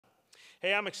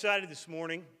Hey, I'm excited this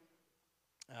morning.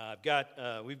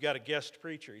 We've got a guest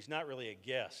preacher. He's not really a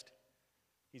guest.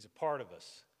 He's a part of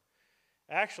us.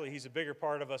 Actually, he's a bigger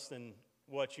part of us than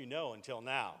what you know until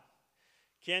now.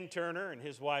 Ken Turner and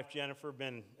his wife Jennifer have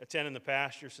been attending the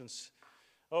pasture since,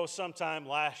 sometime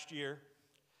last year.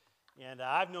 And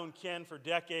I've known Ken for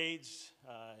decades,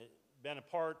 been a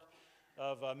part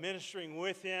of ministering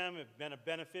with him, have been a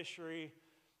beneficiary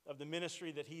of the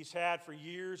ministry that he's had for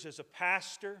years as a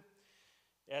pastor,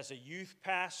 as a youth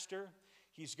pastor.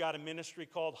 He's got a ministry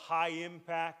called High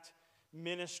Impact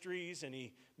Ministries, and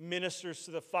he ministers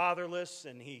to the fatherless,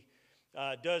 and he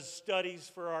does studies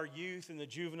for our youth in the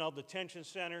juvenile detention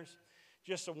centers.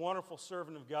 Just a wonderful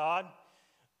servant of God,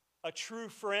 a true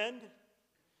friend,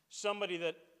 somebody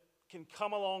that can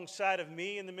come alongside of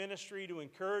me in the ministry to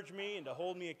encourage me and to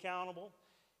hold me accountable.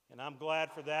 And I'm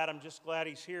glad for that. I'm just glad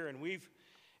he's here. And we've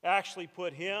actually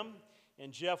put him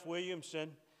and Jeff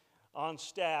Williamson on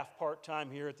staff part-time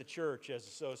here at the church as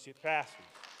associate pastors.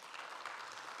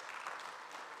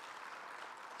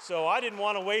 So I didn't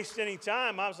want to waste any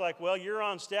time. I was like, well, you're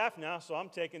on staff now, so I'm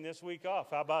taking this week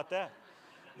off. How about that?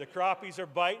 The crappies are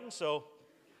biting, so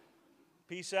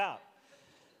peace out.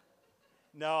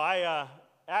 No,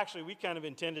 actually, we kind of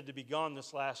intended to be gone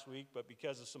this last week, but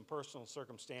because of some personal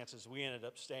circumstances, we ended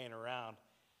up staying around.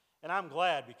 And I'm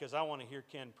glad because I want to hear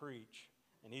Ken preach,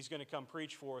 and he's going to come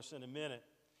preach for us in a minute.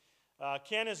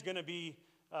 Ken is going to be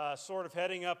sort of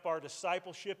heading up our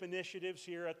discipleship initiatives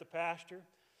here at the pasture.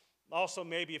 Also,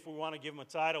 maybe if we want to give him a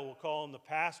title, we'll call him the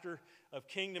pastor of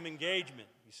kingdom engagement.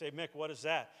 You say, Mick, what is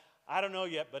that? I don't know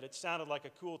yet, but it sounded like a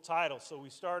cool title, so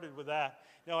we started with that.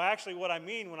 No, actually, what I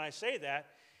mean when I say that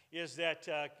is that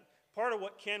part of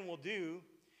what Ken will do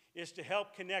is to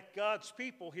help connect God's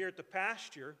people here at the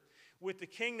pasture with the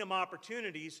kingdom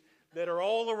opportunities that are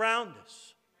all around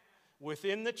us,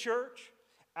 within the church,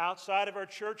 outside of our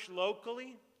church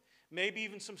locally, maybe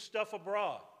even some stuff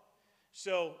abroad.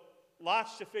 So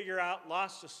lots to figure out,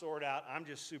 lots to sort out. I'm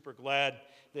just super glad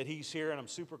that he's here, and I'm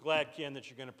super glad, Ken, that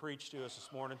you're going to preach to us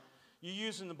this morning. You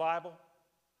using the Bible?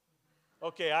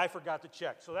 Okay, I forgot to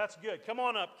check, so that's good. Come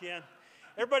on up, Ken.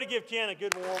 Everybody give Ken a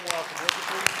good warm welcome, would you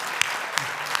please?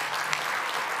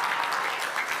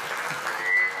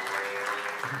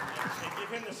 And give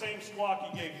him the same squawk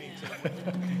you gave me today.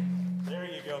 There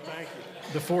you go, thank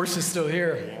you. The force is still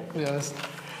here. Yes.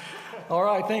 All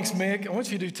right, thanks, Mick. I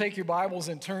want you to take your Bibles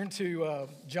and turn to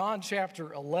John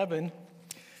chapter 11.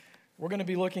 We're going to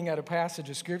be looking at a passage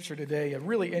of Scripture today, a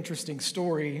really interesting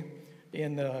story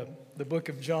in the book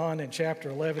of John in chapter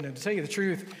 11. And to tell you the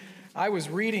truth,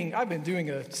 I've been doing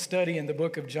a study in the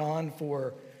book of John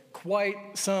for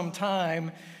quite some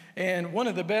time. And one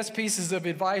of the best pieces of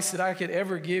advice that I could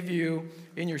ever give you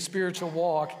in your spiritual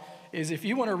walk is if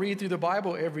you want to read through the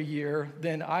Bible every year,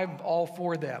 then I'm all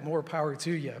for that. More power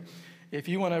to you. If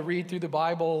you want to read through the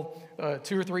Bible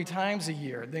 2 or 3 times a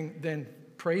year, then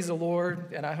praise the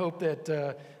Lord. And I hope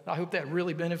that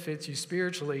really benefits you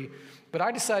spiritually. But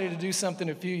I decided to do something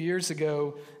a few years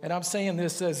ago, and I'm saying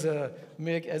this as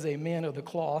Mick, as a man of the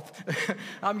cloth.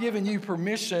 I'm giving you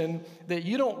permission that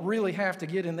you don't really have to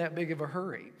get in that big of a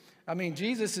hurry. I mean,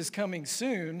 Jesus is coming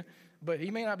soon, but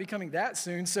he may not be coming that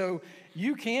soon. So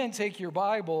you can take your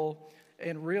Bible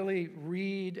and really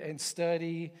read and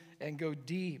study and go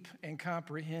deep and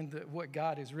comprehend what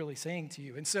God is really saying to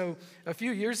you. And so a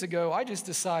few years ago, I just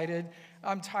decided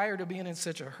I'm tired of being in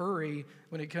such a hurry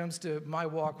when it comes to my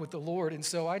walk with the Lord. And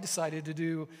so I decided to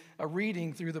do a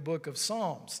reading through the book of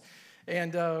Psalms.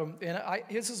 And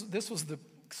this was the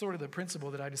sort of the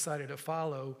principle that I decided to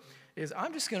follow is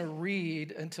I'm just going to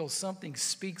read until something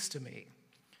speaks to me.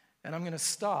 And I'm going to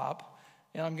stop,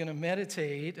 and I'm going to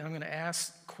meditate, and I'm going to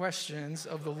ask questions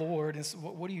of the Lord. And so,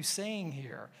 what are you saying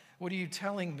here? What are you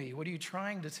telling me? What are you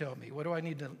trying to tell me? What do I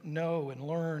need to know and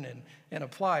learn and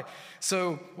apply?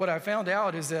 So what I found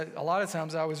out is that a lot of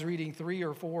times I was reading 3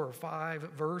 or 4 or 5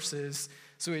 verses.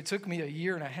 So it took me 1.5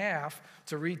 years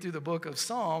to read through the book of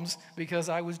Psalms because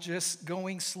I was just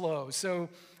going slow. So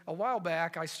a while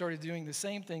back, I started doing the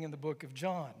same thing in the book of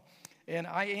John. And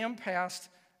I am past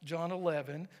John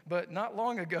 11, but not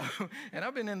long ago, and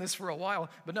I've been in this for a while,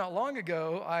 but not long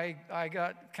ago, I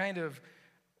got kind of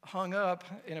hung up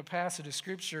in a passage of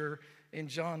Scripture in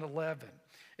John 11.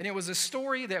 And it was a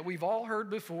story that we've all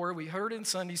heard before. We heard it in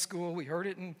Sunday school. We heard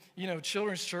it in,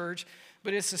 children's church.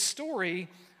 But it's a story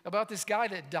about this guy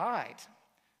that died,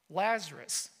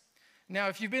 Lazarus. Now,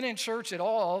 if you've been in church at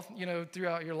all,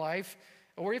 throughout your life,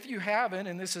 or if you haven't,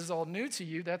 and this is all new to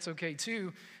you, that's okay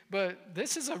too. But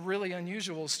this is a really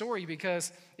unusual story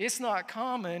because it's not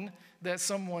common that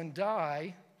someone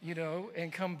die,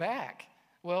 and come back.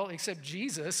 Well, except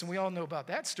Jesus, and we all know about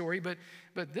that story, but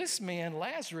this man,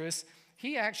 Lazarus,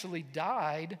 he actually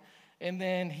died, and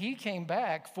then he came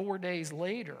back 4 days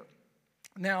later.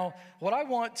 Now, what I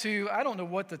don't know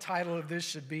what the title of this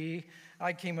should be.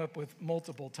 I came up with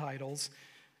multiple titles,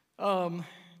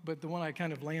 but the one I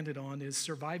kind of landed on is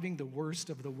Surviving the Worst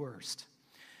of the Worst.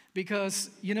 Because,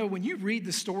 when you read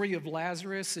the story of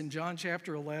Lazarus in John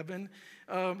chapter 11,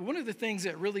 one of the things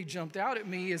that really jumped out at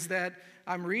me is that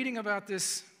I'm reading about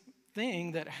this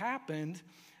thing that happened.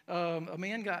 A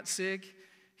man got sick.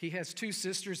 He has two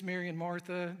sisters, Mary and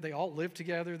Martha. They all live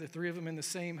together, the three of them in the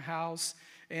same house.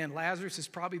 And Lazarus is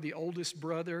probably the oldest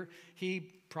brother.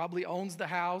 He probably owns the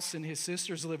house, and his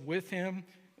sisters live with him,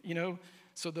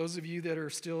 So those of you that are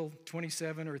still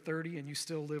 27 or 30 and you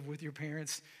still live with your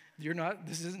parents,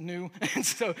 this isn't new. And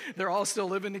so they're all still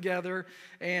living together.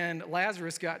 And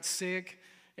Lazarus got sick,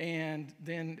 and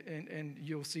then, and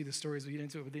you'll see the story as we get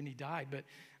into it, but then he died.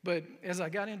 But as I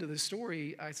got into the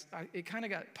story, it kind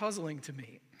of got puzzling to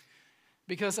me,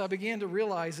 because I began to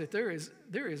realize that there is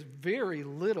very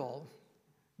little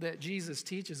that Jesus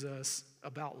teaches us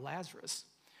about Lazarus.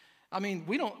 I mean,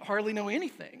 we don't hardly know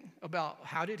anything about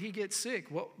how did he get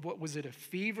sick. What was it, a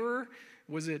fever?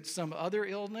 Was it some other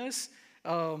illness?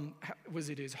 Was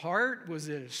it his heart? Was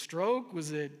it a stroke?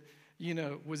 Was it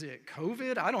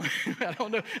COVID? I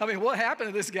don't know. I mean, what happened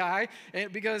to this guy?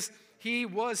 And because he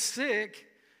was sick,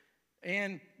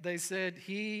 and they said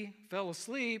he fell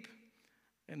asleep,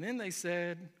 and then they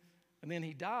said, and then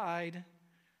he died.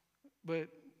 But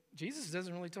Jesus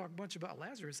doesn't really talk much about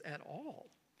Lazarus at all.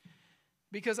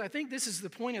 Because I think this is the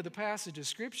point of the passage of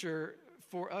Scripture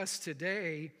for us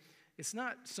today. It's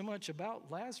not so much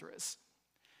about Lazarus.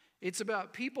 It's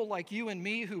about people like you and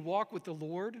me who walk with the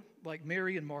Lord, like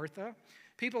Mary and Martha.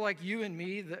 People like you and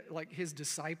me, like his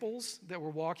disciples that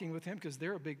were walking with him, because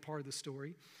they're a big part of the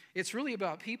story. It's really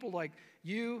about people like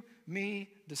you, me,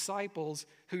 disciples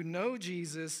who know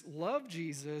Jesus, love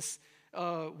Jesus.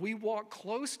 We walk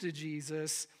close to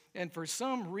Jesus, and for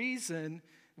some reason,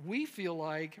 we feel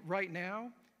like right now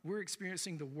we're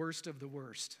experiencing the worst of the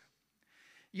worst.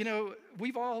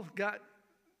 We've all got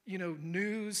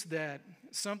news that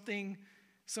something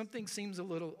seems a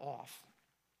little off.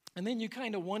 And then you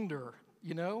kind of wonder,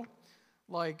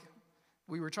 like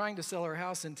we were trying to sell our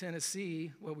house in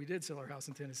Tennessee. Well, we did sell our house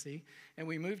in Tennessee, and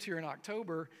we moved here in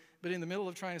October. But in the middle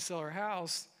of trying to sell our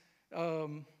house,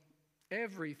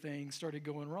 everything started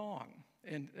going wrong.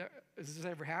 And has this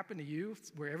ever happened to you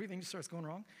where everything just starts going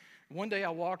wrong? One day I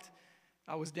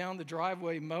was down the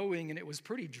driveway mowing, and it was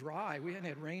pretty dry. We hadn't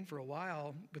had rain for a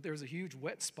while, but there was a huge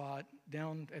wet spot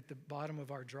down at the bottom of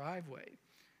our driveway.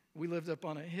 We lived up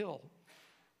on a hill,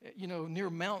 near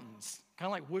mountains, kind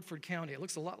of like Woodford County. It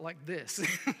looks a lot like this.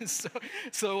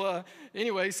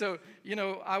 Anyway,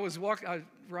 I was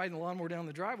riding the lawnmower down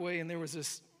the driveway, and there was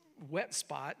this wet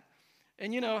spot.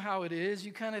 And you know how it is.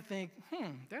 You kind of think,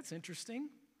 that's interesting.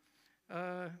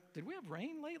 Did we have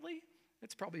rain lately?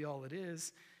 That's probably all it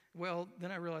is. Well,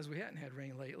 then I realized we hadn't had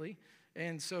rain lately.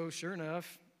 And so sure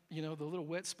enough, the little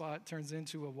wet spot turns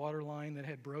into a water line that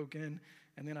had broken.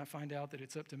 And then I find out that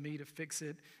it's up to me to fix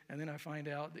it. And then I find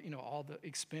out that, all the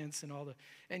expense and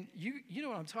and you know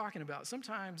what I'm talking about.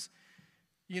 Sometimes,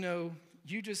 you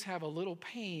just have a little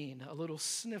pain, a little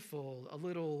sniffle, a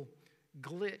little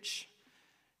glitch.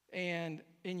 And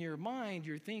in your mind,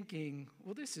 you're thinking,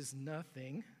 well, this is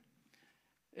nothing.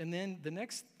 And then the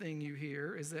next thing you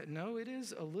hear is that, no, it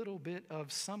is a little bit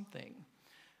of something.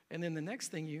 And then the next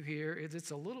thing you hear is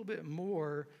it's a little bit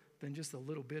more than just a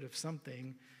little bit of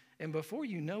something. And before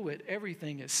you know it,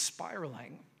 everything is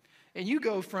spiraling. And you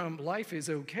go from life is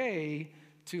okay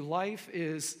to life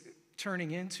is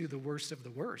turning into the worst of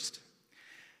the worst.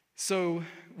 So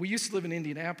we used to live in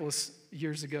Indianapolis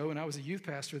years ago, and I was a youth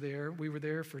pastor there. We were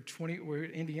there we were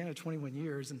in Indiana 21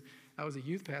 years, and I was a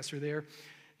youth pastor there.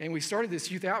 And we started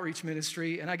this youth outreach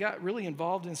ministry, and I got really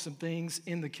involved in some things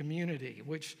in the community,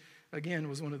 which, again,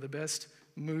 was one of the best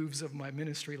moves of my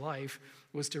ministry life,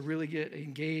 was to really get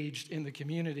engaged in the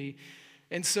community.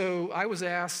 And so I was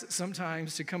asked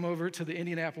sometimes to come over to the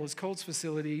Indianapolis Colts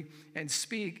facility and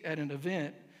speak at an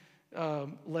event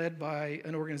led by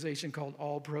an organization called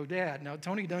All Pro Dad. Now,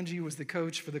 Tony Dungy was the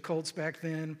coach for the Colts back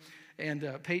then,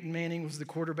 and Peyton Manning was the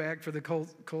quarterback for the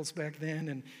Colts back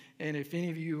then. And if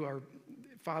any of you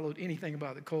followed anything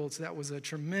about the Colts, that was a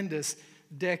tremendous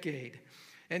decade.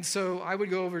 And so I would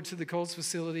go over to the Colts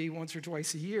facility once or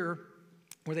twice a year,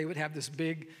 where they would have this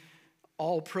big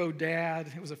All Pro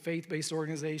Dad. It was a faith-based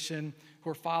organization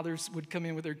where fathers would come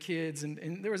in with their kids,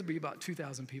 and there would be about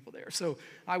 2,000 people there. So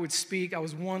I would speak. I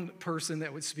was one person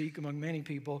that would speak among many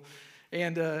people.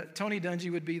 And Tony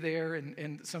Dungy would be there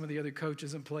and some of the other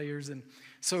coaches and players. And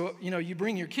so, you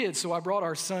bring your kids. So I brought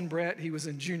our son, Brett. He was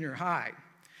in junior high.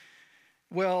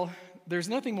 Well, there's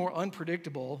nothing more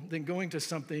unpredictable than going to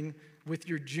something with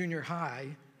your junior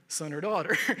high son or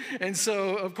daughter. And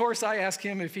so, of course, I asked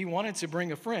him if he wanted to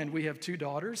bring a friend. We have 2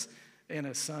 daughters and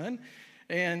a son.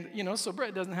 And, so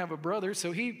Brett doesn't have a brother,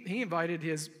 so he invited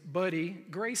his buddy,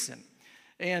 Grayson.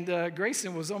 And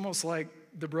Grayson was almost like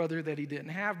the brother that he didn't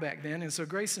have back then. And so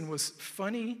Grayson was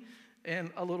funny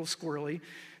and a little squirrely.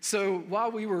 So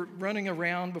while we were running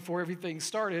around before everything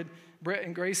started, Brett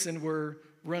and Grayson were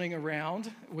running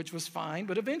around, which was fine.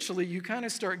 But eventually you kind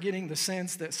of start getting the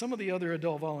sense that some of the other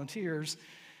adult volunteers,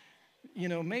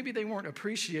 maybe they weren't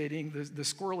appreciating the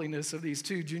squirreliness of these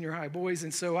 2 junior high boys.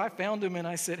 And so I found them and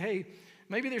I said, hey,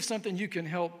 maybe there's something you can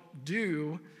help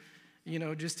do,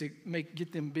 just to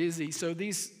get them busy. So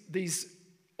these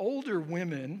older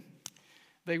women,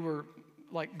 they were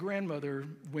like grandmother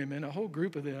women, a whole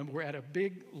group of them were at a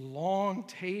big, long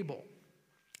table.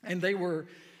 And they were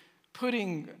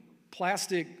putting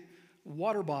plastic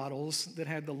water bottles that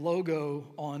had the logo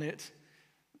on it.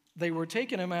 They were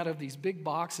taking them out of these big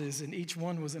boxes, and each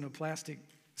one was in a plastic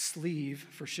sleeve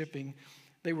for shipping.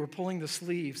 They were pulling the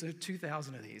sleeves. There were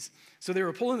 2,000 of these. So they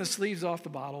were pulling the sleeves off the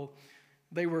bottle.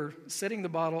 They were setting the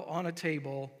bottle on a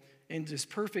table in just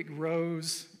perfect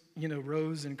rows,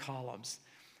 rows and columns.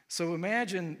 So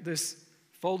imagine this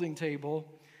folding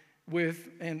table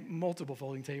and multiple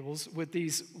folding tables with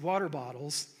these water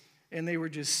bottles, and they were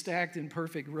just stacked in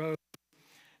perfect rows.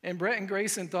 And Brett and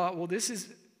Grayson thought, well, this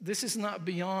is not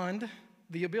beyond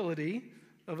the ability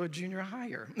of a junior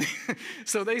higher.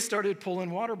 So they started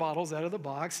pulling water bottles out of the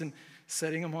box and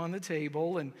setting them on the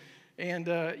table. And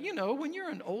when you're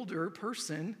an older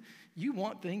person, you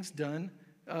want things done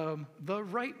the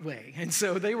right way. And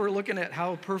so they were looking at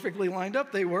how perfectly lined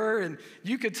up they were, and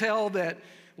you could tell that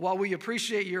while we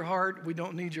appreciate your heart, we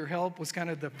don't need your help was kind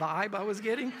of the vibe I was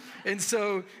getting. And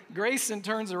so Grayson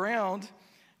turns around,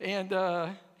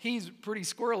 and he's pretty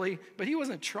squirrely, but he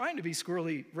wasn't trying to be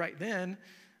squirrely right then,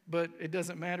 but it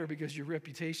doesn't matter because your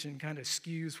reputation kind of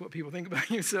skews what people think about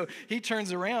you. So he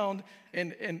turns around,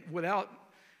 and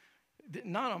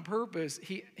not on purpose,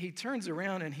 he turns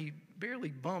around and he barely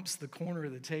bumps the corner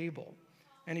of the table.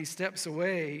 And he steps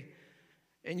away,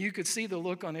 and you could see the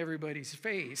look on everybody's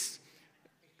face,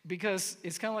 because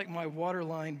it's kind of like my water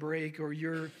line break, or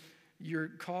your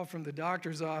call from the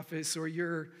doctor's office, or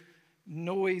your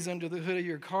noise under the hood of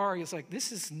your car. It's like,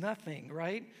 this is nothing,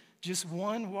 right? Just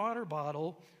one water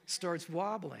bottle starts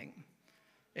wobbling.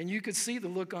 And you could see the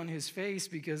look on his face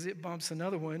because it bumps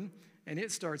another one, and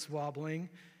it starts wobbling,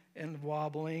 and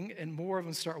more of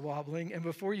them start wobbling. And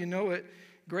before you know it,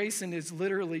 Grayson is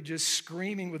literally just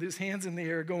screaming with his hands in the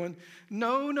air going,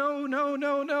 no, no, no,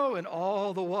 no, no. And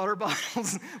all the water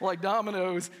bottles, like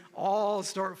dominoes, all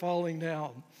start falling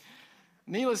down.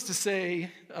 Needless to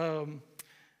say,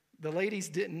 the ladies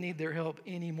didn't need their help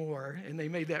anymore, and they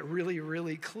made that really,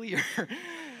 really clear.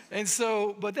 And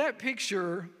so, but that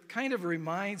picture kind of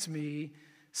reminds me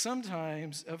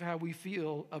sometimes of how we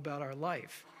feel about our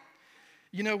life.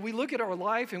 We look at our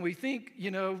life and we think,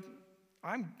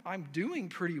 I'm doing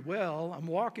pretty well. I'm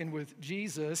walking with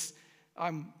Jesus.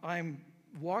 I'm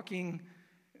walking,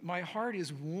 my heart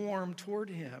is warm toward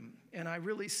him, and I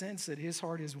really sense that his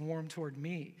heart is warm toward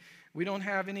me. I don't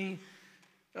have any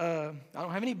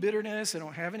bitterness. I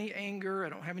don't have any anger. I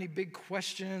don't have any big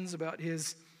questions about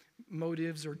his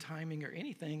motives or timing or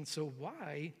anything. So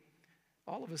why,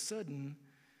 all of a sudden,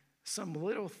 some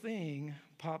little thing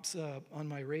pops up on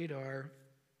my radar,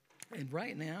 and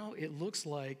right now it looks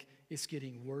like it's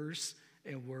getting worse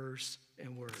and worse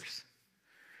and worse.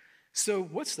 So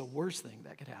what's the worst thing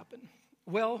that could happen?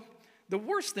 Well, the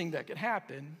worst thing that could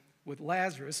happen with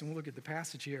Lazarus, and we'll look at the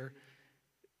passage here,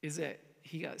 is that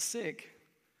he got sick.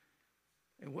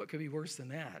 And what could be worse than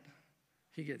that?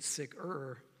 He gets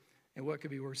sicker. And what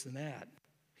could be worse than that?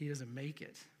 He doesn't make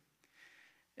it.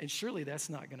 And surely that's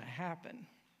not going to happen.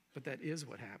 But that is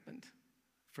what happened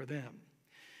for them.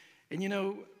 And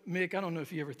Mick, I don't know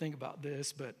if you ever think about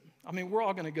this, but we're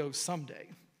all going to go someday,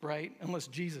 right? Unless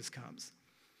Jesus comes.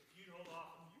 If you hold off,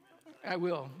 I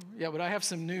will. Yeah, but I have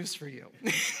some news for you.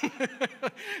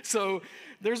 So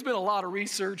there's been a lot of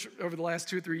research over the last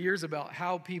 2 or 3 years about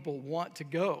how people want to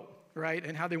go, right?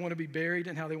 And how they want to be buried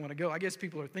and how they want to go. I guess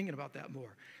people are thinking about that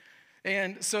more.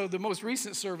 And so the most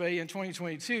recent survey in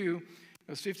 2022,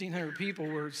 it was 1,500 people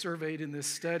were surveyed in this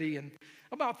study, and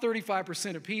about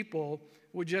 35% of people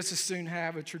would just as soon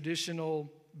have a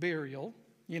traditional burial.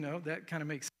 That kind of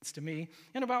makes sense to me.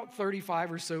 And about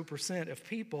 35% or so of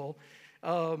people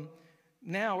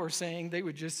now are saying they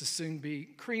would just as soon be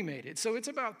cremated. So it's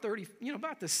about 30,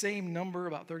 about the same number,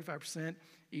 about 35%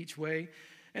 each way.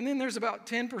 And then there's about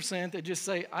 10% that just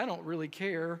say, I don't really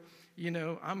care.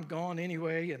 I'm gone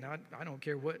anyway, and I don't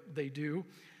care what they do.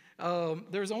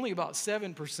 There's only about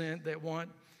 7% that want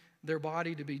their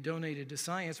body to be donated to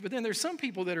science. But then there's some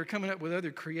people that are coming up with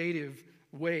other creative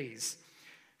ways.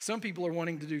 Some people are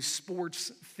wanting to do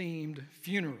sports-themed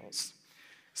funerals.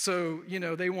 So,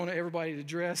 they want everybody to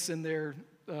dress in their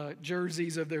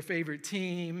jerseys of their favorite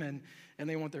team, and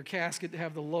they want their casket to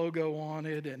have the logo on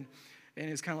it, and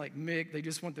it's kind of like Mick, they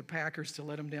just want the Packers to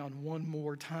let them down one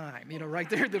more time, right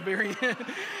there at the very end.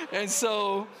 And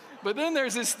so, but then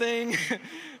there's this thing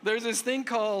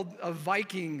called a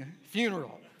Viking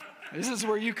funeral. This is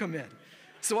where you come in.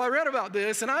 So I read about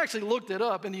this, and I actually looked it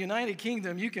up. In the United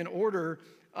Kingdom, you can order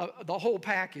the whole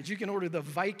package. You can order the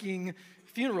Viking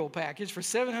funeral package for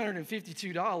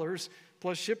 $752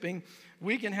 plus shipping.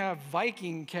 We can have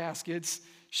Viking caskets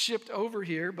shipped over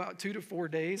here about 2 to 4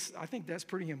 days. I think that's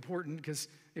pretty important because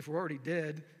if we're already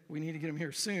dead, we need to get them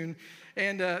here soon.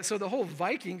 And so the whole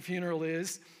Viking funeral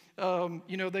is,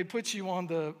 they put you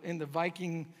in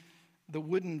the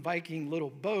wooden Viking little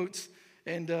boats,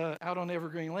 and out on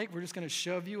Evergreen Lake, we're just going to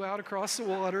shove you out across the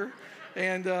water,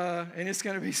 and it's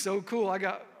going to be so cool.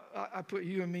 I put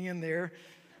you and me in there.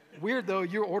 Weird though,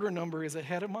 your order number is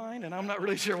ahead of mine, and I'm not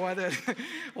really sure why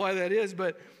that is.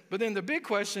 But then the big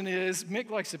question is, Mick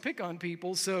likes to pick on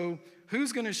people, so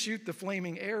who's going to shoot the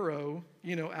flaming arrow,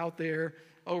 out there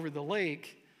over the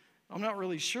lake? I'm not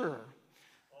really sure.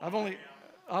 I've only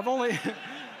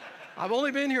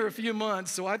been here a few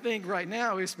months, so I think right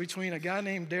now it's between a guy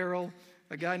named Daryl,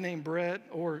 a guy named Brett,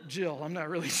 or Jill. I'm not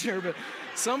really sure, but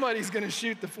somebody's going to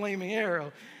shoot the flaming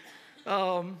arrow.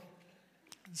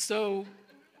 So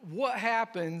what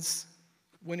happens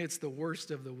when it's the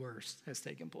worst of the worst has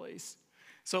taken place?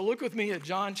 So look with me at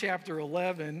John chapter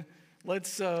 11.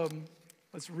 Let's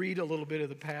read a little bit of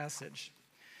the passage.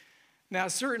 Now, a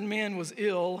certain man was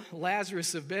ill,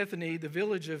 Lazarus of Bethany, from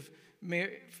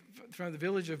the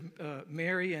village of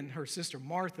Mary and her sister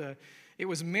Martha. It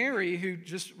was Mary who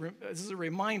this is a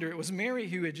reminder, it was Mary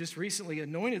who had just recently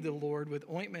anointed the Lord with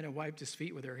ointment and wiped his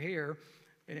feet with her hair,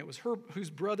 and it was her whose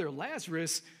brother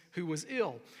Lazarus who was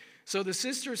ill. So the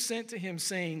sisters sent to him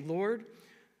saying, Lord,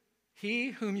 he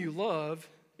whom you love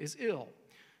is ill.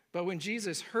 But when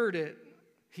Jesus heard it,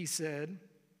 he said,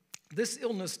 this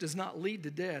illness does not lead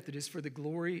to death. It is for the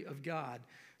glory of God,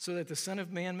 so that the Son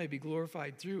of Man may be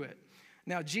glorified through it.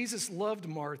 Now Jesus loved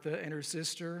Martha and her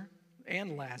sister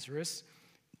and Lazarus.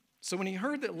 So when he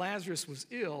heard that Lazarus was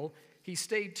ill, he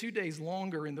stayed 2 days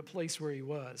longer in the place where he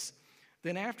was.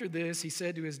 Then after this, he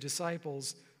said to his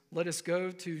disciples, let us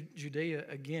go to Judea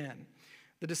again.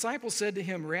 The disciples said to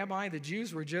him, Rabbi, the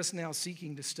Jews were just now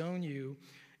seeking to stone you,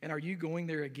 and are you going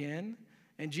there again?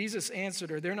 And Jesus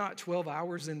answered, are there not 12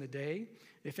 hours in the day?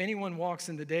 If anyone walks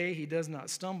in the day, he does not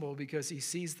stumble because he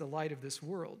sees the light of this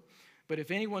world. But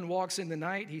if anyone walks in the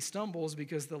night, he stumbles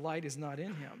because the light is not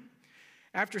in him.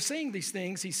 After saying these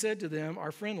things, he said to them,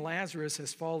 our friend Lazarus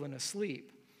has fallen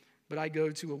asleep, but I go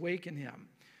to awaken him.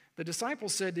 The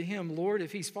disciples said to him, Lord,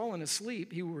 if he's fallen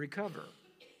asleep, he will recover.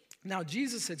 Now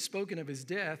Jesus had spoken of his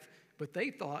death, but they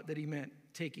thought that he meant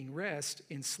taking rest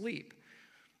in sleep.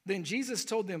 Then Jesus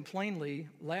told them plainly,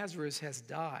 Lazarus has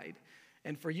died,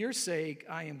 and for your sake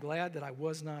I am glad that I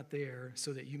was not there,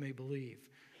 so that you may believe.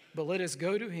 But let us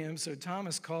go to him. So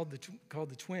Thomas, called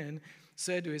the twin,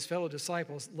 said to his fellow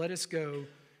disciples, let us go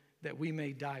that we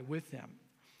may die with him.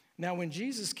 Now when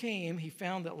Jesus came, he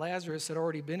found that Lazarus had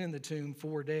already been in the tomb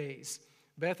 4 days.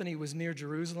 Bethany was near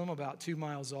Jerusalem, about 2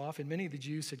 miles off, and many of the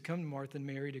Jews had come to Martha and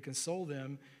Mary to console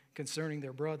them concerning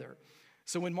their brother.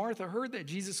 So when Martha heard that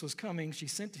Jesus was coming, she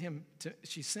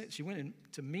went in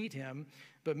to meet him,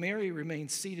 but Mary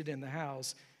remained seated in the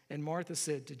house. And Martha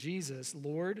said to Jesus,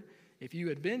 Lord, if you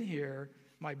had been here,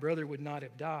 my brother would not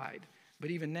have died.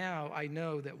 But even now I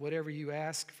know that whatever you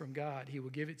ask from God, he will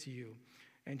give it to you.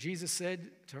 And Jesus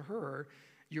said to her,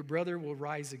 your brother will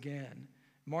rise again.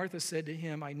 Martha said to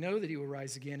him, I know that he will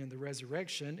rise again in the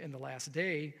resurrection in the last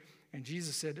day. And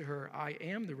Jesus said to her, I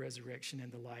am the resurrection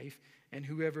and the life, and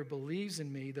whoever believes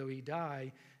in me, though he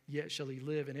die, yet shall he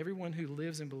live. And everyone who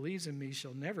lives and believes in me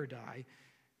shall never die.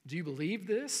 Do you believe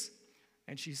this?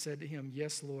 And she said to him,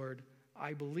 yes, Lord,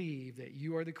 I believe that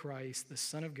you are the Christ, the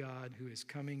Son of God, who is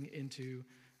coming into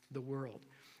the world.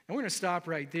 And we're going to stop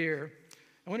right there.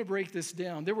 I want to break this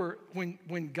down.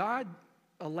 When God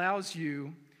allows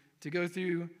you to go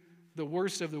through the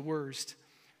worst of the worst,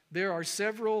 there are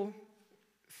several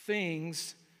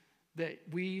things that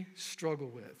we struggle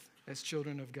with as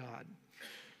children of God.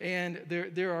 And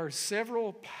there are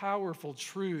several powerful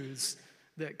truths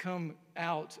that come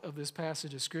out of this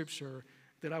passage of Scripture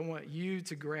that I want you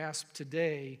to grasp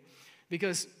today.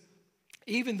 Because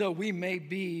even though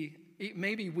maybe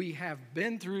we have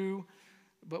been through,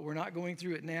 but we're not going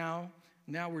through it now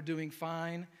we're doing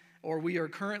fine, or we are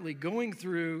currently going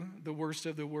through the worst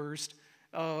of the worst,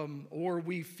 or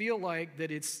we feel like that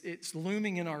it's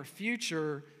looming in our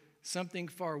future, something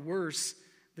far worse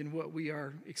than what we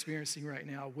are experiencing right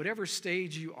now. Whatever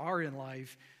stage you are in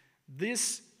life,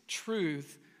 this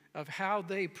truth of how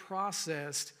they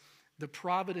processed the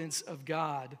providence of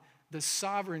God, the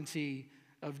sovereignty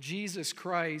of Jesus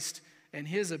Christ, and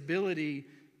his ability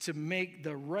to make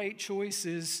the right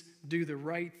choices, do the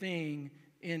right thing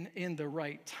in the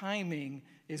right timing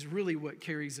is really what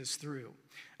carries us through.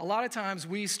 A lot of times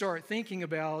we start thinking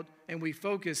about and we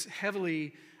focus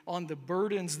heavily on the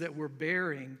burdens that we're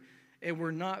bearing, and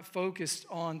we're not focused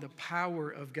on the power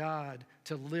of God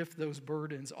to lift those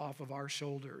burdens off of our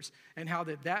shoulders, and how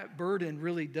that burden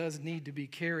really does need to be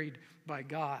carried by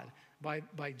God,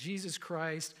 by Jesus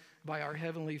Christ, by our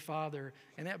Heavenly Father,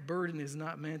 and that burden is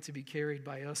not meant to be carried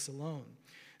by us alone.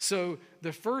 So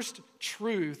the first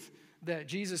truth that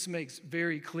Jesus makes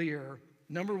very clear,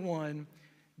 number one,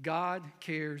 God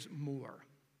cares more.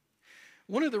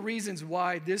 One of the reasons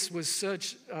why this was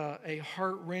such a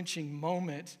heart-wrenching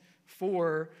moment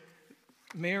for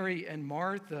Mary and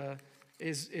Martha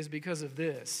is because of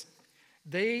this.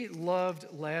 They loved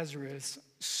Lazarus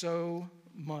so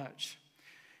much.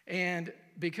 And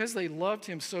because they loved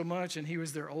him so much, and he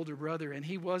was their older brother, and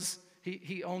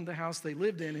he owned the house they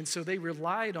lived in, and so they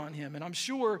relied on him. And I'm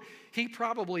sure he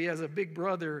probably, as a big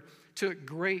brother, took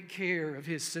great care of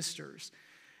his sisters.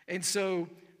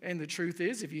 And the truth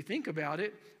is, if you think about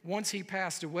it, once he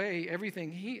passed away,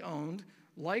 everything he owned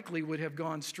likely would have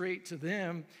gone straight to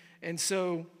them. And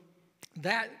so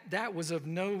that was of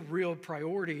no real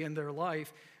priority in their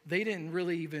life. They didn't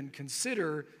really even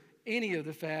consider any of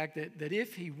the fact that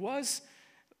if he was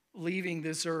leaving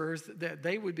this earth, that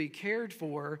they would be cared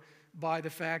for by the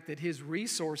fact that his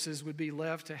resources would be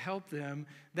left to help them.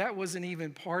 That wasn't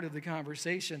even part of the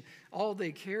conversation. All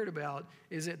they cared about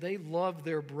is that they loved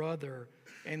their brother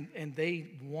and they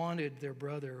wanted their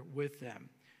brother with them.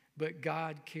 But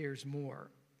God cares more.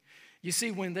 You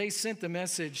see, when they sent the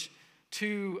message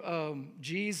to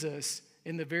Jesus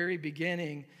in the very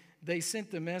beginning, they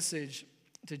sent the message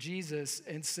to Jesus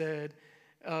and said,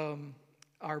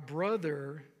 our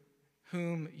brother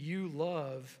whom you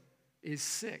love is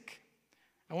sick.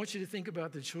 I want you to think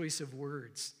about the choice of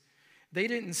words. They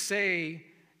didn't say,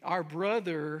 our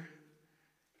brother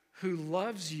who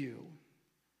loves you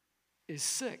is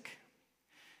sick.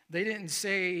 They didn't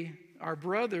say, our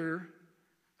brother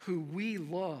who we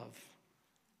love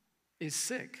is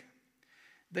sick.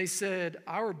 They said,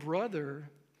 our brother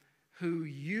who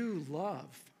you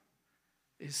love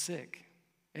is sick,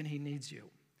 and he needs you.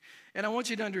 And I want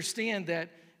you to understand that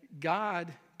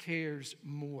God cares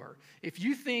more. If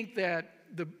you think that,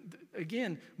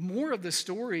 again, more of the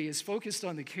story is focused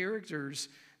on the characters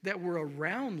that were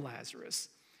around Lazarus,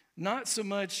 not so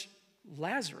much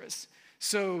Lazarus.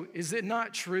 So is it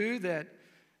not true that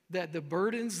the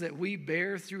burdens that we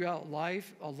bear throughout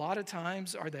life a lot of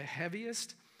times are the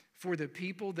heaviest for the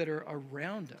people that are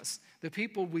around us, the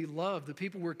people we love, the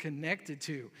people we're connected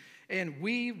to? And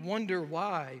we wonder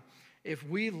why, if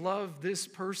we love this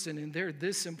person and they're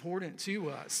this important to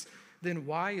us, then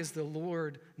why is the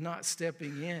Lord not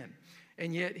stepping in?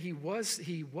 And yet he was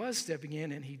stepping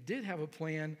in, and he did have a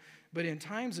plan. But in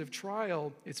times of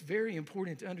trial, it's very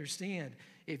important to understand,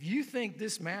 if you think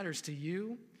this matters to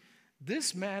you,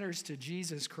 this matters to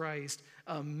Jesus Christ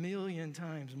 1,000,000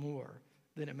 times more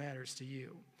than it matters to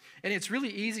you. And it's really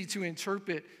easy to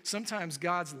interpret sometimes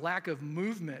God's lack of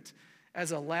movement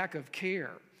as a lack of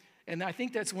care. And I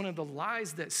think that's one of the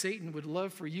lies that Satan would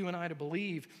love for you and I to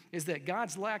believe, is that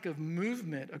God's lack of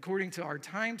movement, according to our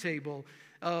timetable,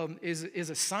 is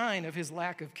a sign of his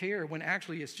lack of care, when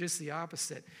actually it's just the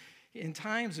opposite. In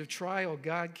times of trial,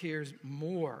 God cares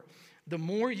more. The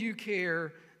more you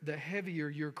care, the heavier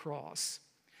your cross.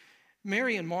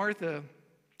 Mary and Martha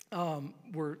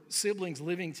were siblings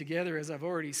living together, as I've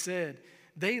already said.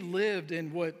 They lived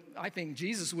in what I think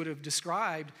Jesus would have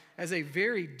described as a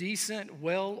very decent,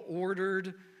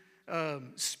 well-ordered,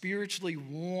 spiritually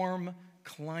warm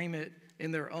climate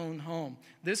in their own home.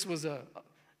 This was a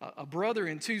brother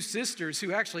and two sisters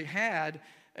who actually had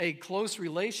a close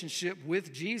relationship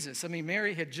with Jesus. I mean,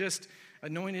 Mary had just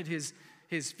anointed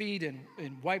his feet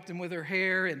and wiped them with her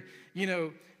hair. And,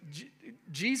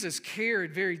 Jesus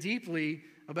cared very deeply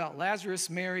about Lazarus,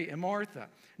 Mary, and Martha.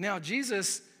 Now,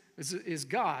 Jesus is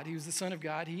God. He was the Son of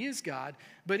God. He is God.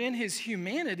 But in his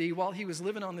humanity, while he was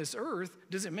living on this earth,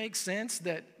 does it make sense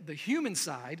that the human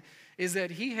side is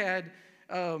that he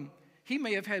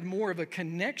may have had more of a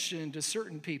connection to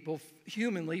certain people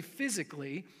humanly,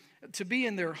 physically, to be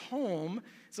in their home?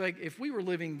 It's like if we were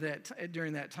living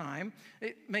during that time,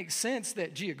 it makes sense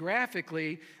that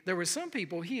geographically there were some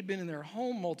people he had been in their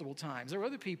home multiple times. There were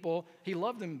other people he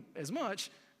loved them as much,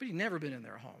 but he'd never been in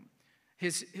their home.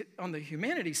 On the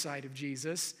humanity side of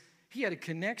Jesus, he had a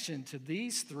connection to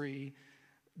these three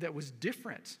that was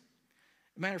different.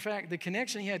 Matter of fact, the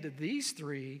connection he had to these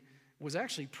three was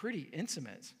actually pretty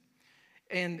intimate.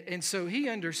 And so he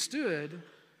understood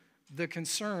the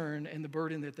concern and the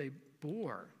burden that they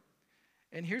bore.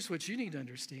 And here's what you need to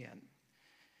understand.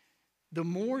 The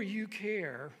more you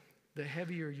care, the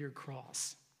heavier your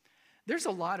cross. There's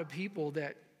a lot of people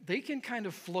that they can kind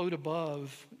of float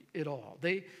above it all.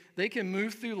 They can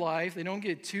move through life. They don't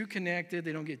get too connected.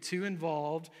 They don't get too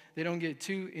involved. They don't get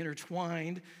too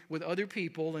intertwined with other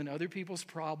people and other people's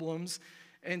problems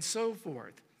and so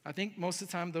forth. I think most of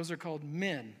the time those are called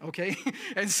men, okay?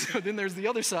 And so then there's the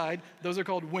other side. Those are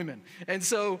called women. And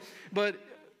so, but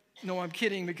no, I'm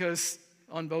kidding, because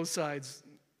on both sides,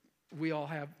 we all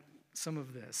have some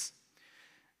of this.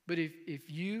 But if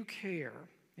you care,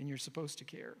 and you're supposed to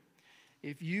care,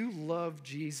 if you love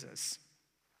Jesus,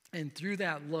 and through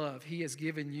that love, he has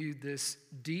given you this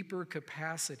deeper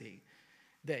capacity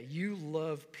that you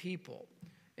love people,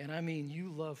 and I mean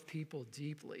you love people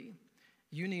deeply,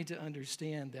 you need to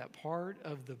understand that part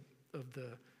of the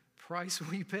price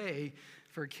we pay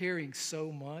for caring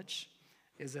so much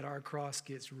is that our cross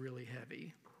gets really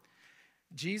heavy.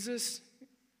 Jesus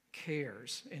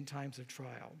cares in times of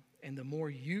trial, and the more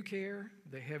you care,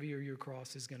 the heavier your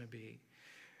cross is going to be.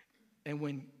 And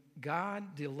when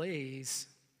God delays,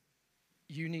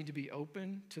 you need to be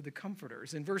open to the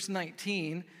comforters. In verse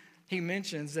 19, he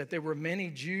mentions that there were many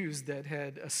Jews that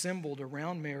had assembled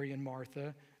around Mary and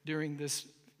Martha during this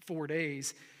 4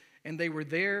 days, and they were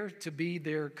there to be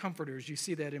their comforters. You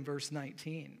see that in verse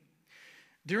 19.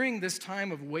 During this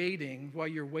time of waiting, while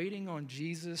you're waiting on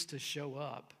Jesus to show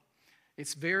up,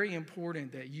 it's very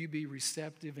important that you be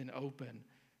receptive and open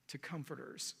to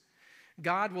comforters.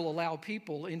 God will allow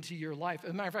people into your life.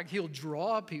 As a matter of fact, he'll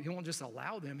draw people. He won't just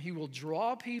allow them. He will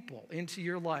draw people into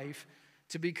your life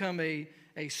to become a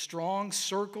strong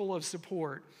circle of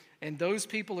support. And those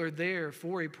people are there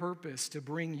for a purpose, to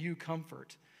bring you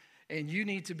comfort. And you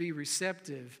need to be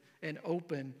receptive and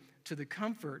open to the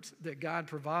comfort that God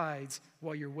provides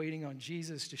while you're waiting on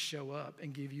Jesus to show up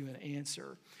and give you an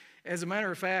answer. As a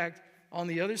matter of fact, on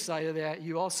the other side of that,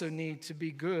 you also need to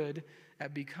be good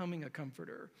at becoming a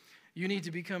comforter. You need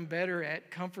to become better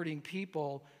at comforting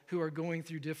people who are going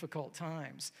through difficult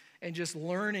times, and just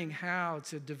learning how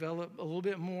to develop a little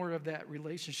bit more of that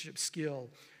relationship skill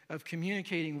of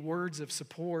communicating words of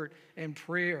support and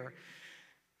prayer.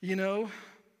 You know,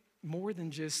 more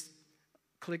than just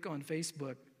click on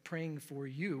Facebook praying for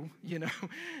you,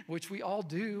 which we all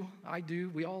do. I do.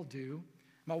 We all do.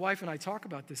 My wife and I talk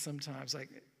about this sometimes. Like,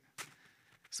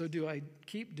 so do I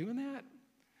keep doing that?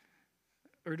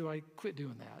 Or do I quit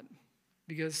doing that?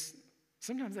 Because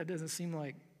sometimes that doesn't seem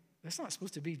like, that's not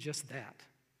supposed to be just that.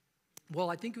 Well,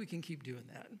 I think we can keep doing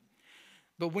that.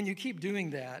 But when you keep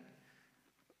doing that,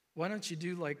 why don't you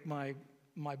do like my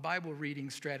Bible reading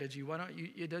strategy? Why don't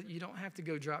you don't have to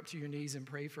go drop to your knees and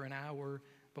pray for an hour,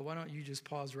 but why don't you just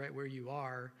pause right where you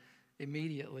are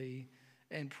immediately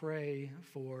and pray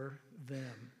for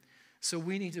them? So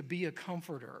we need to be a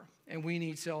comforter, and we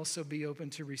need to also be open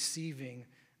to receiving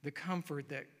the comfort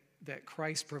that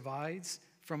Christ provides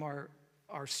from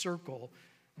our circle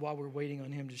while we're waiting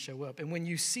on him to show up. And when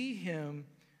you see him,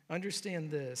 understand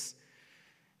this.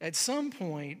 At some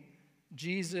point,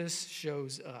 Jesus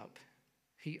shows up.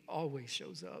 He always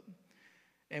shows up.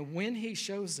 And when he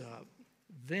shows up,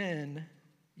 then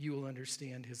you will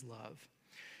understand his love.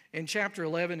 In chapter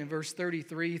 11, in verse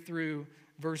 33 through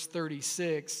verse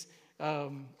 36,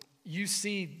 you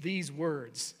see these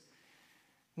words.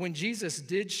 When Jesus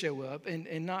did show up,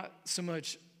 and not so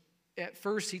much, at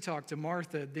first he talked to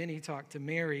Martha, then he talked to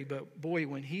Mary, but boy,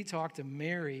 when he talked to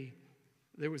Mary,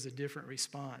 there was a different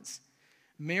response.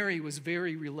 Mary was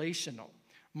very relational.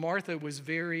 Martha was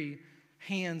very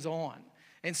hands-on.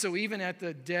 And so even at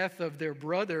the death of their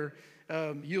brother,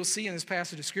 you'll see in this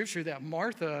passage of Scripture that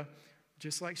Martha,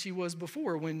 just like she was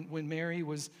before, when Mary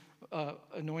was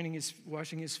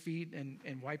washing his feet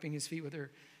and wiping his feet with her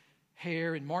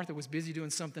hair, and Martha was busy doing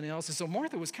something else. And so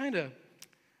Martha was kind of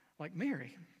like,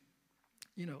 Mary,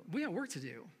 we have work to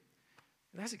do.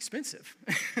 That's expensive.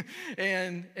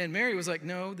 and Mary was like,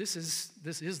 no, this is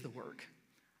the work.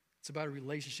 It's about a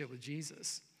relationship with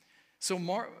Jesus. So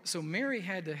Mary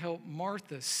had to help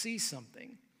Martha see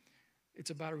something. It's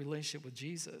about a relationship with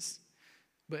Jesus.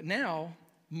 But now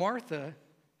Martha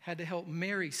had to help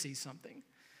Mary see something.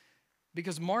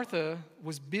 Because Martha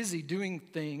was busy doing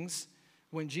things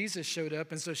when Jesus showed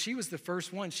up, and so she was the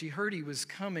first one. She heard he was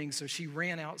coming, so she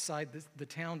ran outside the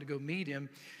town to go meet him,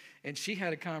 and she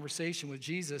had a conversation with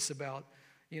Jesus about,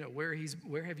 where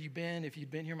have you been? If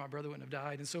you'd been here, my brother wouldn't have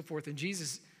died, and so forth. And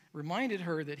Jesus reminded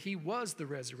her that he was the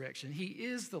resurrection. He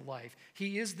is the life.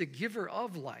 He is the giver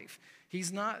of life.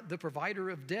 He's not the provider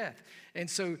of death. And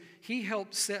so he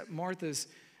helped set Martha's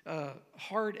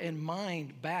heart and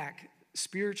mind back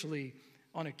spiritually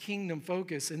on a kingdom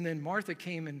focus. And then Martha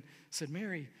came and said,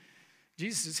 Mary,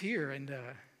 Jesus is here, and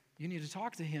you need to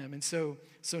talk to him. And so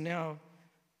now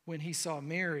when he saw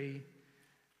Mary,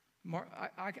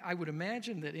 I would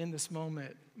imagine that in this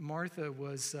moment, Martha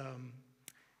was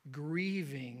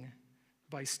grieving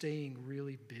by staying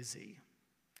really busy.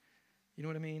 You know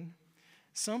what I mean?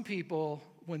 Some people,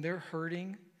 when they're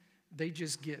hurting, they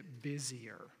just get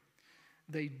busier.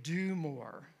 They do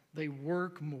more. They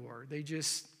work more. They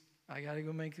just, I gotta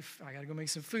go make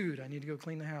some food. I need to go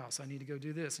clean the house. I need to go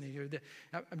do this. I need to go do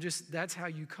that. That's how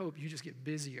you cope. You just get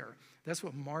busier. That's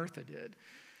what Martha did.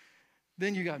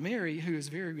 Then you got Mary, who is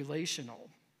very relational.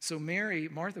 So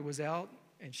Martha was out,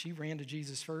 and she ran to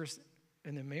Jesus first.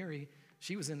 And then Mary,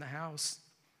 she was in the house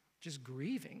just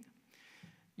grieving.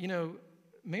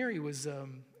 Mary was,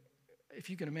 if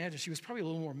you can imagine, she was probably a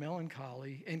little more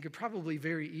melancholy and could probably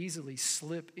very easily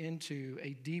slip into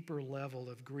a deeper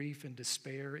level of grief and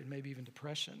despair and maybe even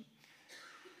depression.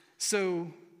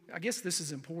 So I guess this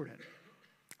is important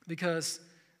because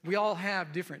we all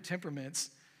have different temperaments.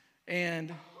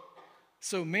 And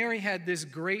so Mary had this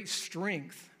great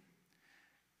strength,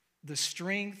 the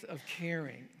strength of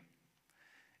caring.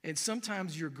 And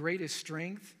sometimes your greatest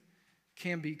strength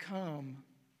can become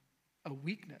a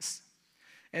weakness.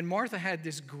 And Martha had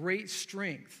this great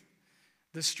strength,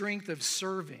 the strength of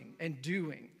serving and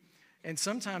doing. And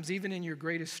sometimes even in your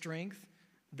greatest strength,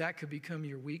 that could become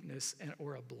your weakness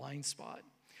or a blind spot.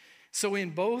 So in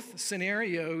both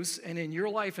scenarios and in your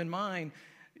life and mine,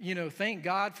 thank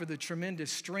God for the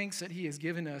tremendous strengths that he has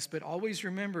given us. But always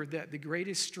remember that the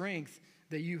greatest strength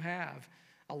that you have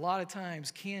a lot of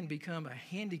times can become a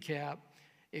handicap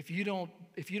if you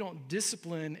don't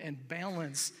discipline and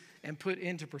balance and put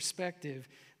into perspective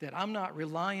that I'm not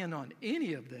relying on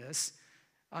any of this.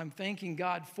 I'm thanking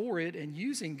God for it and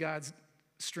using God's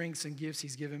strengths and gifts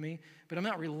he's given me, but I'm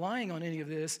not relying on any of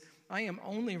this. I am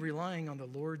only relying on the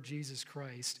Lord Jesus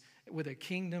Christ with a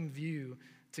kingdom view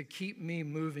to keep me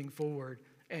moving forward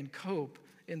and cope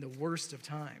in the worst of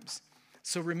times.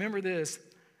 So remember this,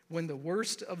 when the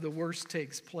worst of the worst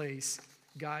takes place,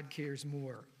 God cares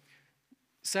more.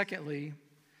 Secondly,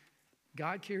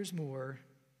 God cares more,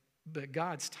 but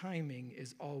God's timing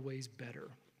is always better.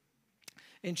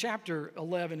 In chapter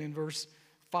 11, in verse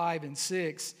 5 and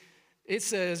 6, it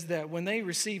says that when they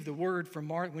received the word from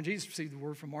Martha, when Jesus received the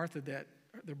word from Martha that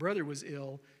their brother was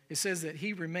ill, it says that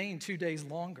he remained 2 days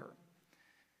longer.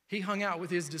 He hung out with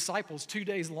his disciples 2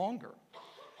 days longer.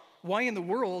 Why in the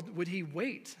world would he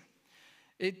wait?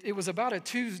 It was about a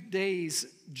 2 days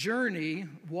journey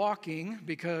walking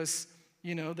because,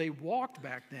 they walked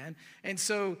back then. And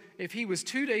so if he was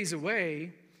 2 days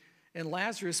away and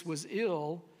Lazarus was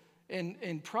ill,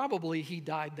 and probably he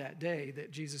died that day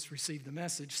that Jesus received the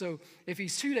message. So if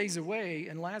he's 2 days away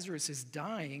and Lazarus is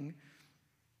dying,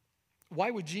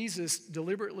 why would Jesus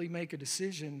deliberately make a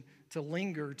decision to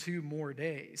linger 2 more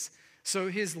days? So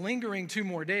his lingering 2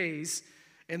 more days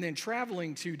and then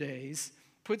traveling 2 days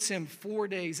puts him 4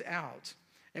 days out.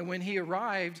 And when he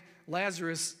arrived,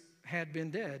 Lazarus had been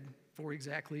dead for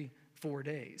exactly 4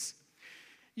 days.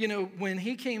 When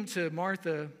he came to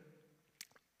Martha,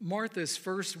 Martha's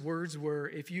first words were,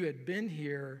 if you had been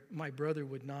here, my brother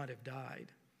would not have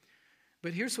died.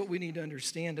 But here's what we need to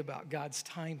understand about God's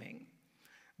timing.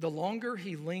 The longer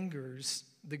he lingers,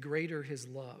 the greater his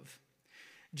love.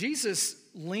 Jesus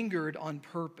lingered on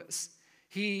purpose.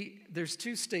 There's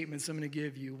 2 statements I'm going to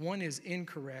give you. One is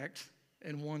incorrect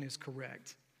and one is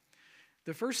correct.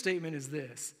 The first statement is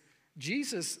this: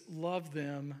 Jesus loved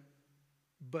them,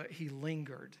 but he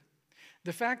lingered.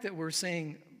 The fact that we're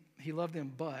saying he loved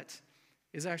them, but,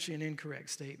 is actually an incorrect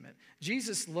statement.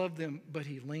 Jesus loved them, but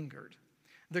he lingered.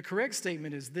 The correct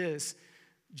statement is this: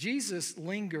 Jesus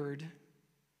lingered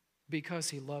because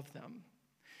he loved them.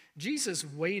 Jesus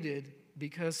waited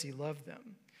because he loved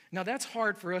them. Now, that's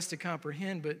hard for us to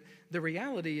comprehend, but the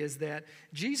reality is that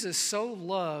Jesus so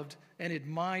loved and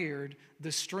admired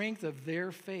the strength of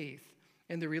their faith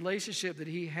and the relationship that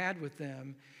he had with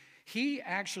them. he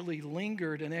actually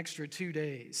lingered an extra 2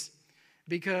 days,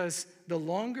 because the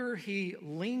longer he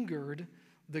lingered,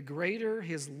 the greater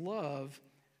his love,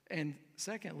 and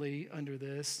secondly, under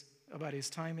this, about his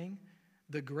timing,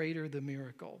 the greater the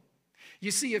miracle.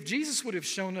 You see, if Jesus would have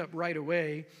shown up right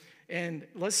away, and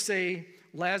let's say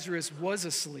Lazarus was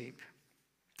asleep,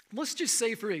 let's just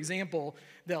say, for example,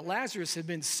 that Lazarus had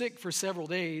been sick for several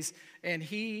days, and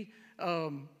he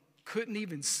couldn't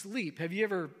even sleep. Have you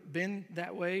ever been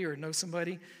that way or know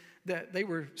somebody that they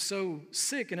were so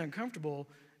sick and uncomfortable,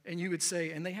 and you would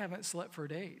say, and they haven't slept for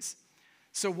days?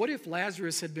 So what if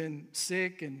Lazarus had been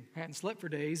sick and hadn't slept for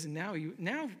days, and now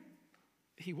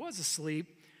he was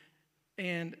asleep,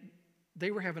 and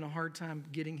they were having a hard time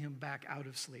getting him back out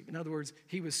of sleep? In other words,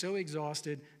 he was so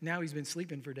exhausted, now he's been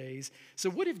sleeping for days. So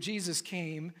what if Jesus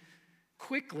came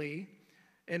quickly,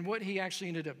 and what he actually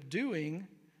ended up doing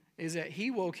is that he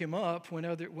woke him up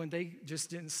when they just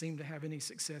didn't seem to have any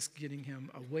success getting him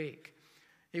awake?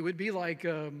 It would be like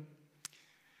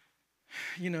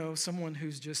someone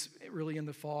who's just really in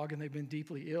the fog and they've been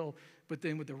deeply ill, but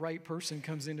then when the right person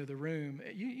comes into the room,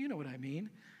 you know what I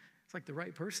mean? It's like the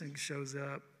right person shows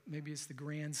up. Maybe it's the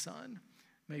grandson.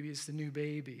 Maybe it's the new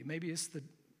baby. Maybe it's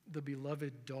the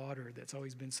beloved daughter that's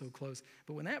always been so close.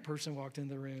 But when that person walked in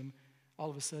the room, all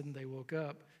of a sudden they woke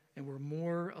up and were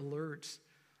more alert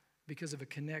because of a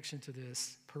connection to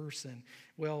this person.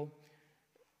 Well,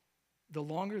 the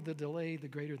longer the delay, the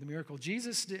greater the miracle.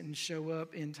 Jesus didn't show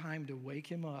up in time to wake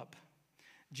him up.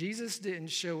 Jesus didn't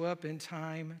show up in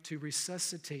time to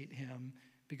resuscitate him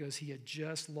because he had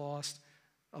just lost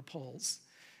a pulse.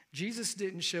 Jesus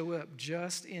didn't show up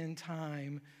just in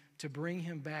time to bring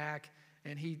him back,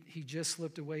 and he just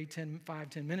slipped away 10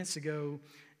 minutes ago.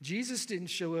 Jesus didn't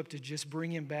show up to just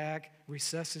bring him back,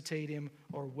 resuscitate him,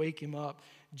 or wake him up.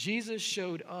 Jesus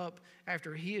showed up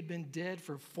after he had been dead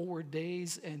for 4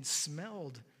 days and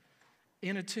smelled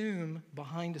in a tomb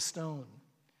behind a stone.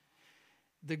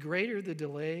 The greater the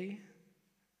delay,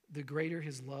 the greater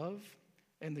his love,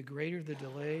 and the greater the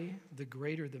delay, the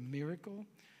greater the miracle.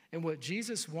 And what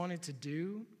Jesus wanted to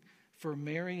do for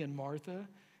Mary and Martha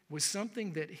was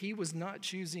something that he was not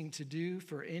choosing to do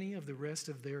for any of the rest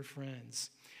of their friends.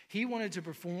 He wanted to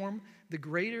perform the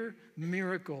greater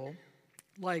miracle.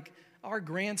 Like, our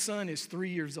grandson is 3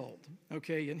 years old,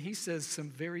 okay, and he says some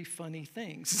very funny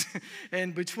things.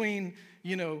 And between,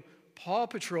 Paw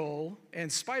Patrol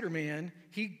and Spider-Man,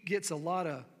 he gets a lot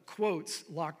of quotes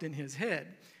locked in his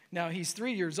head. Now, he's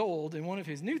 3 years old, and one of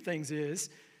his new things is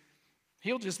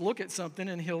he'll just look at something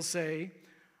and he'll say,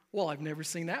 well, I've never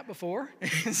seen that before.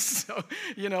 And so,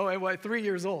 at 3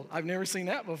 years old, I've never seen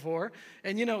that before.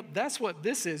 And, that's what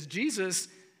this is. Jesus,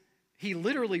 he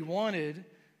literally wanted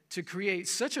to create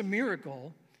such a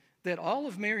miracle that all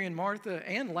of Mary and Martha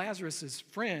and Lazarus'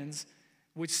 friends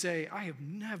would say, I have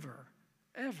never,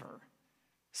 ever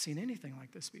seen anything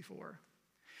like this before.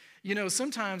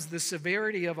 Sometimes the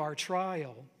severity of our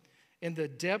trial and the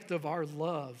depth of our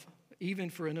love, even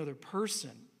for another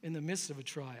person in the midst of a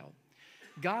trial,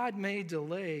 God may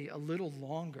delay a little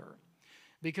longer,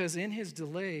 because in his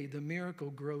delay, the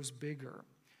miracle grows bigger,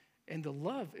 and the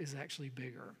love is actually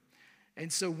bigger.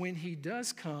 And so when he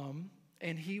does come,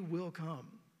 and he will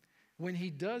come, when he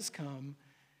does come,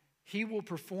 he will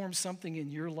perform something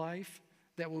in your life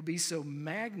that will be so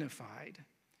magnified,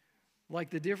 like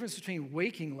the difference between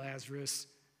waking Lazarus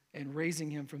and raising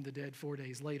him from the dead 4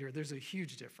 days later. There's a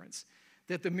huge difference.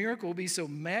 That the miracle will be so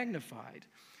magnified,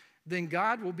 then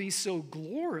God will be so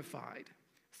glorified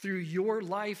through your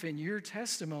life and your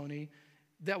testimony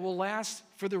that will last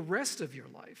for the rest of your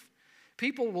life.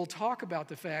 People will talk about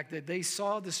the fact that they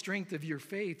saw the strength of your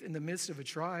faith in the midst of a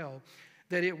trial,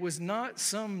 that it was not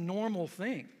some normal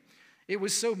thing. It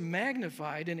was so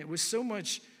magnified, and it was so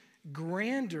much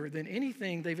grander than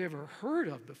anything they've ever heard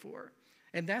of before.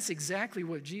 And that's exactly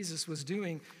what Jesus was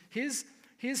doing. His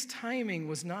timing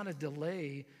was not a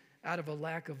delay out of a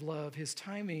lack of love. His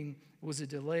timing was a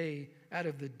delay out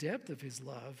of the depth of his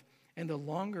love. And the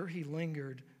longer he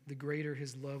lingered, the greater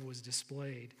his love was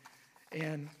displayed.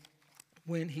 And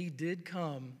when he did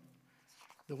come,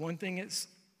 the one thing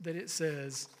that it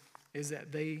says is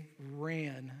that they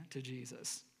ran to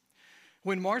Jesus.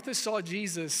 When Martha saw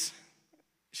Jesus,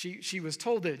 she was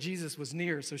told that Jesus was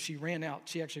near, so she ran out.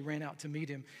 She actually ran out to meet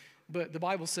him. But the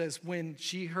Bible says when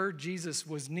she heard Jesus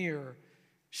was near,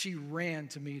 she ran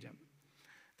to meet him.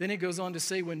 Then it goes on to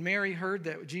say when Mary heard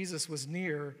that Jesus was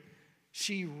near,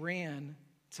 she ran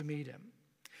to meet him.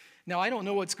 Now, I don't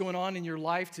know what's going on in your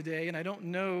life today, and I don't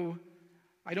know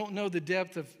the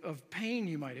depth of pain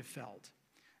you might have felt.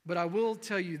 But I will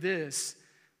tell you this,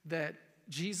 that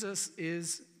Jesus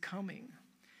is coming.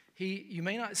 You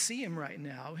may not see him right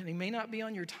now, and he may not be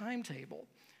on your timetable,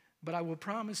 but I will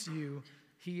promise you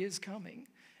he is coming.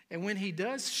 And when he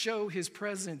does show his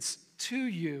presence to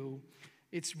you,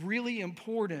 it's really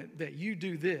important that you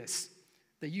do this,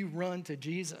 that you run to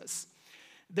Jesus.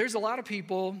 There's a lot of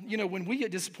people, when we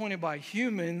get disappointed by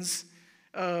humans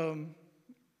and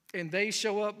they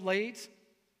show up late,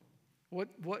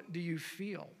 what do you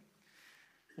feel?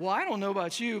 Well, I don't know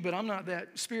about you, but I'm not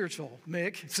that spiritual,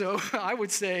 Mick. So I would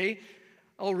say,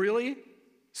 oh, really?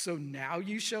 So now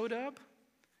you showed up?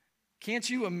 Can't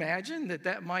you imagine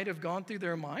that might have gone through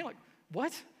their mind? Like,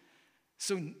 what?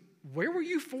 So where were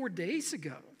you 4 days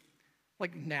ago?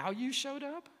 Like, now you showed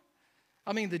up?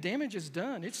 I mean, the damage is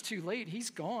done. It's too late. He's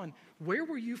gone. Where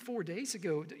were you 4 days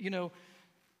ago?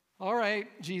 All right,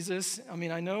 Jesus. I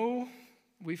mean, I know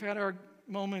we've had our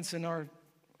moments and our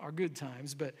good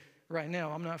times, but right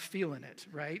now I'm not feeling it,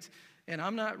 right? And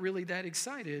I'm not really that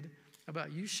excited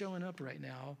about you showing up right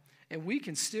now. And we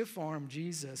can stiff arm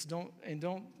Jesus. Don't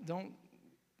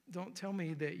tell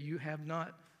me that you have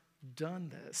not done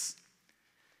this.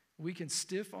 We can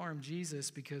stiff arm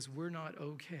Jesus because we're not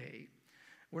okay.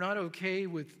 We're not okay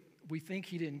with, we think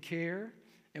he didn't care,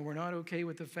 and we're not okay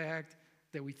with the fact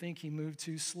that we think he moved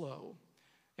too slow.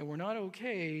 And we're not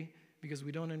okay because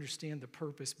we don't understand the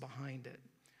purpose behind it.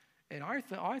 And our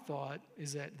thought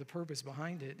is that the purpose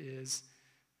behind it is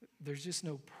there's just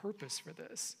no purpose for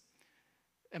this.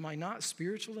 Am I not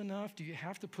spiritual enough? Do you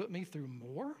have to put me through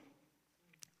more?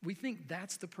 We think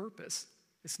that's the purpose.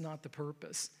 It's not the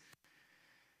purpose.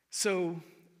 So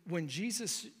when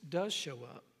Jesus does show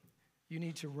up, you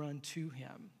need to run to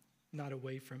him, not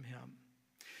away from him.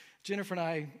 Jennifer and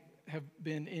I have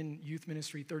been in youth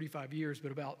ministry 35 years,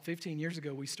 but about 15 years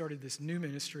ago, we started this new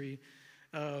ministry.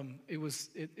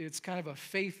 It's kind of a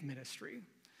faith ministry,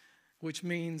 which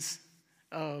means,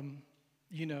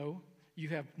 you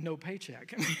have no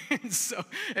paycheck.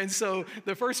 and so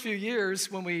the first few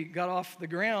years when we got off the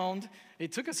ground,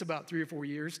 it took us about 3 or 4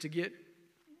 years to get,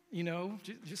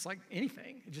 just like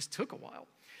anything. It just took a while.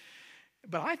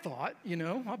 But I thought,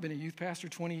 I've been a youth pastor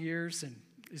 20 years, and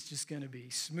it's just going to be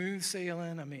smooth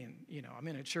sailing. I mean, I'm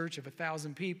in a church of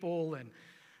 1,000 people, and a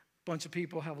bunch of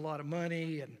people have a lot of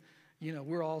money, and,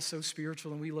 we're all so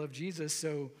spiritual, and we love Jesus,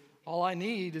 so all I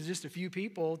need is just a few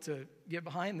people to get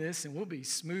behind this, and we'll be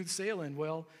smooth sailing.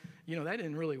 Well, that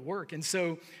didn't really work. And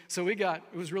so it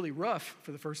was really rough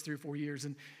for the first 3 or 4 years.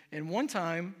 And one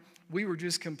time, we were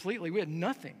just we had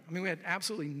nothing. I mean, we had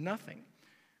absolutely nothing.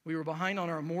 We were behind on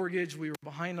our mortgage. We were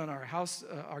behind on our house,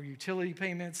 our utility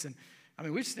payments. And,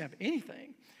 we just didn't have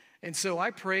anything. And so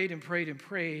I prayed and prayed and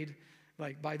prayed.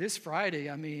 Like, by this Friday,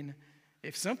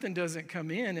 if something doesn't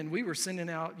come in, and we were sending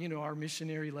out, our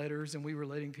missionary letters, and we were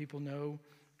letting people know,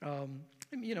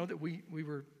 that we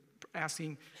were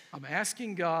I'm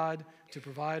asking God to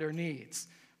provide our needs.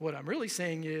 What I'm really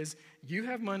saying is, you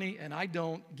have money and I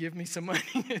don't, give me some money.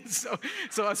 And so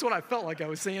that's what I felt like I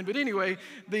was saying. But anyway,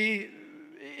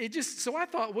 so I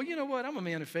thought, well, you know what? I'm a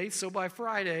man of faith. So by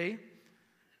Friday,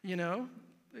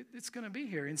 it's going to be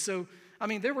here. And so,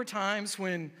 there were times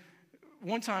when,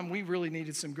 one time we really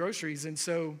needed some groceries. And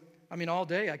so, all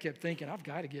day I kept thinking, I've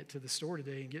got to get to the store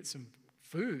today and get some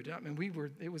food.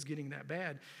 It was getting that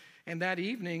bad. And that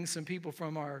evening, some people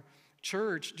from our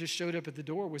church just showed up at the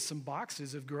door with some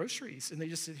boxes of groceries. And they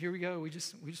just said, here we go. We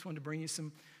just wanted to bring you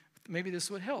some, maybe this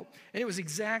would help. And it was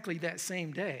exactly that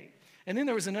same day. And then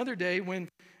there was another day when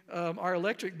our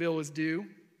electric bill was due.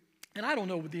 And I don't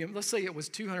know, let's say it was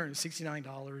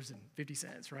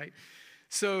 $269.50, right?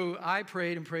 So I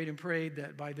prayed and prayed and prayed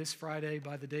that by this Friday,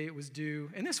 by the day it was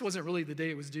due, and this wasn't really the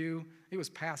day it was due, it was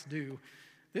past due.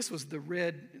 This was the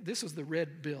red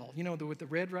bill, with the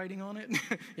red writing on it.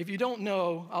 If you don't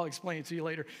know, I'll explain it to you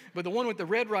later. But the one with the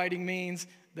red writing means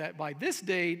that by this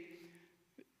date,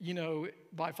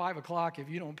 by 5 o'clock, if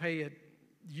you don't pay it,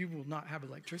 you will not have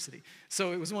electricity.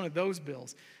 So it was one of those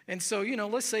bills. And so,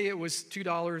 let's say it was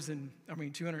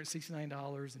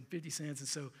 $269.50. And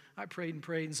so I prayed and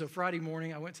prayed. And so Friday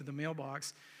morning, I went to the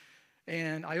mailbox,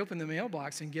 and I opened the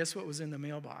mailbox, and guess what was in the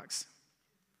mailbox?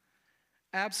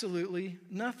 Absolutely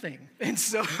nothing. And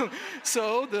so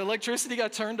the electricity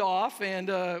got turned off, and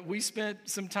we spent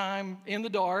some time in the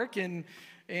dark, and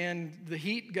the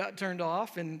heat got turned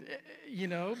off, and,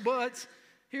 but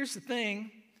here's the thing.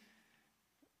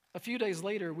 A few days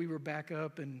later, we were back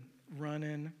up and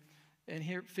running, and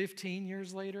here, 15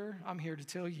 years later, I'm here to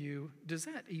tell you, does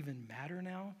that even matter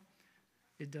now?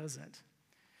 It doesn't.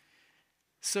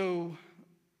 So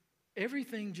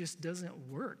everything just doesn't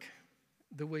work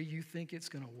the way you think it's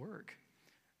going to work.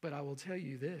 But I will tell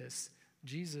you this,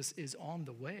 Jesus is on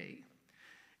the way.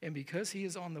 And because he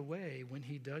is on the way, when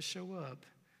he does show up,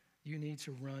 you need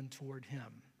to run toward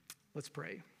him. Let's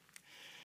pray.